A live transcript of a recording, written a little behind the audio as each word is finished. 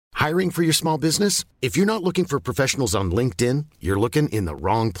Hiring for your small business? If you're not looking for professionals on LinkedIn, you're looking in the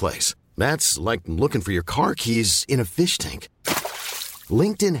wrong place. That's like looking for your car keys in a fish tank.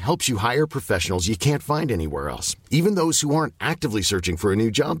 LinkedIn helps you hire professionals you can't find anywhere else, even those who aren't actively searching for a new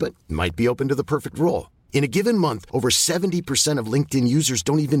job but might be open to the perfect role. In a given month, over 70% of LinkedIn users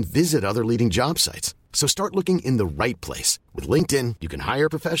don't even visit other leading job sites. So start looking in the right place. With LinkedIn, you can hire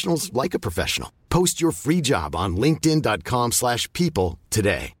professionals like a professional. Post your free job on linkedin.com/people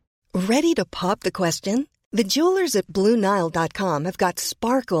today. Ready to pop the question? The jewelers at BlueNile.com have got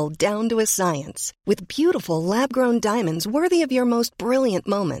sparkle down to a science with beautiful lab-grown diamonds worthy of your most brilliant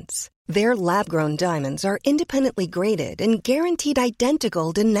moments. Their lab-grown diamonds are independently graded and guaranteed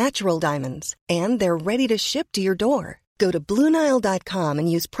identical to natural diamonds, and they're ready to ship to your door. Go to BlueNile.com and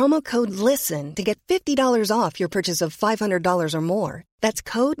use promo code LISTEN to get $50 off your purchase of $500 or more. That's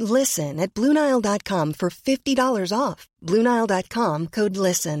code LISTEN at BlueNile.com for $50 off. BlueNile.com, code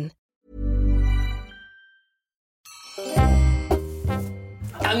LISTEN.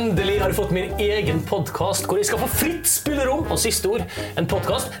 Endelig har jeg fått min egen podcast hvor jeg skal få fritt spillerom og siste ord. En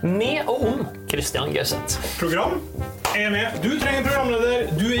podcast med og om Christian Gauseth. Program er med. Du trenger programleder.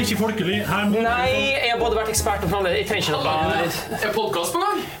 Du er ikke folkelig. Nei, jeg har både vært ekspert og programleder. Jeg trenger ikke noe. Er podcast på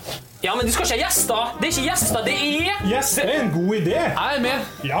gang? Ja, men du skal ikke ha gjester. Det er ikke gjester, det er... Gjester er en god idé. Jeg er med.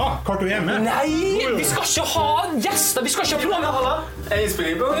 Ja, klart du er med. Nei, vi skal ikke ha gjester. Vi skal ikke ha programleder. Er det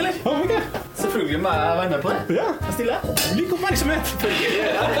innspilling på gang, eller? Har vi ikke? Selvfølgelig må jeg være med på det. Ja. Jeg stiller. Lik oppmerksomhet.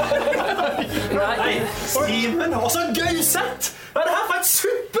 Nei. Simen, også Gauseth. Hva er det her for et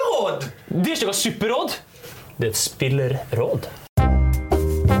supperåd? Det er ikke noe superråd. Det er et spillerråd.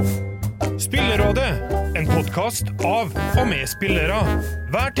 Spillerådet, en podcast av og med spillere.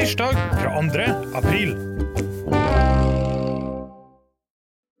 Hver tirsdag fra 2. april.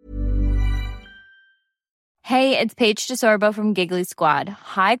 Hey, it's Paige DeSorbo from Giggly Squad.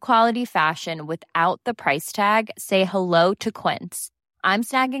 High quality fashion without the price tag. Say hello to Quince. I'm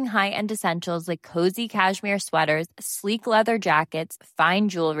snagging high-end essentials like cozy cashmere sweaters, sleek leather jackets, fine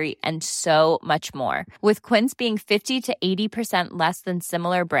jewelry, and so much more. With Quince being 50 to 80% less than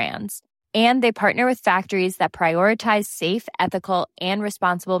similar brands. And they partner with factories that prioritize safe, ethical, and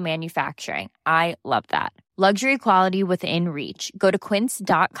responsible manufacturing. I love that. Luxury quality within reach. Go to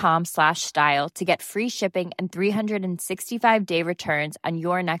quince.com/style to get free shipping and 365-day returns on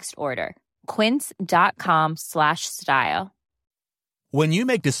your next order. Quince.com/style. When you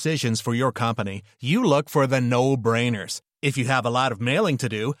make decisions for your company, you look for the no-brainers. If you have a lot of mailing to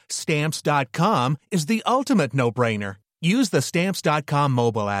do, Stamps.com is the ultimate no-brainer. Use the Stamps.com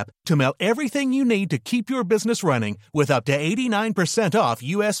mobile app to mail everything you need to keep your business running with up to 89% off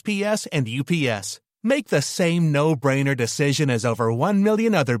USPS and UPS. Make the same no-brainer decision as over 1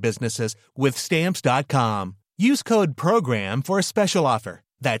 million other businesses with Stamps.com. Use code PROGRAM for a special offer.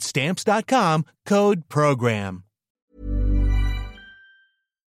 That's Stamps.com, code PROGRAM.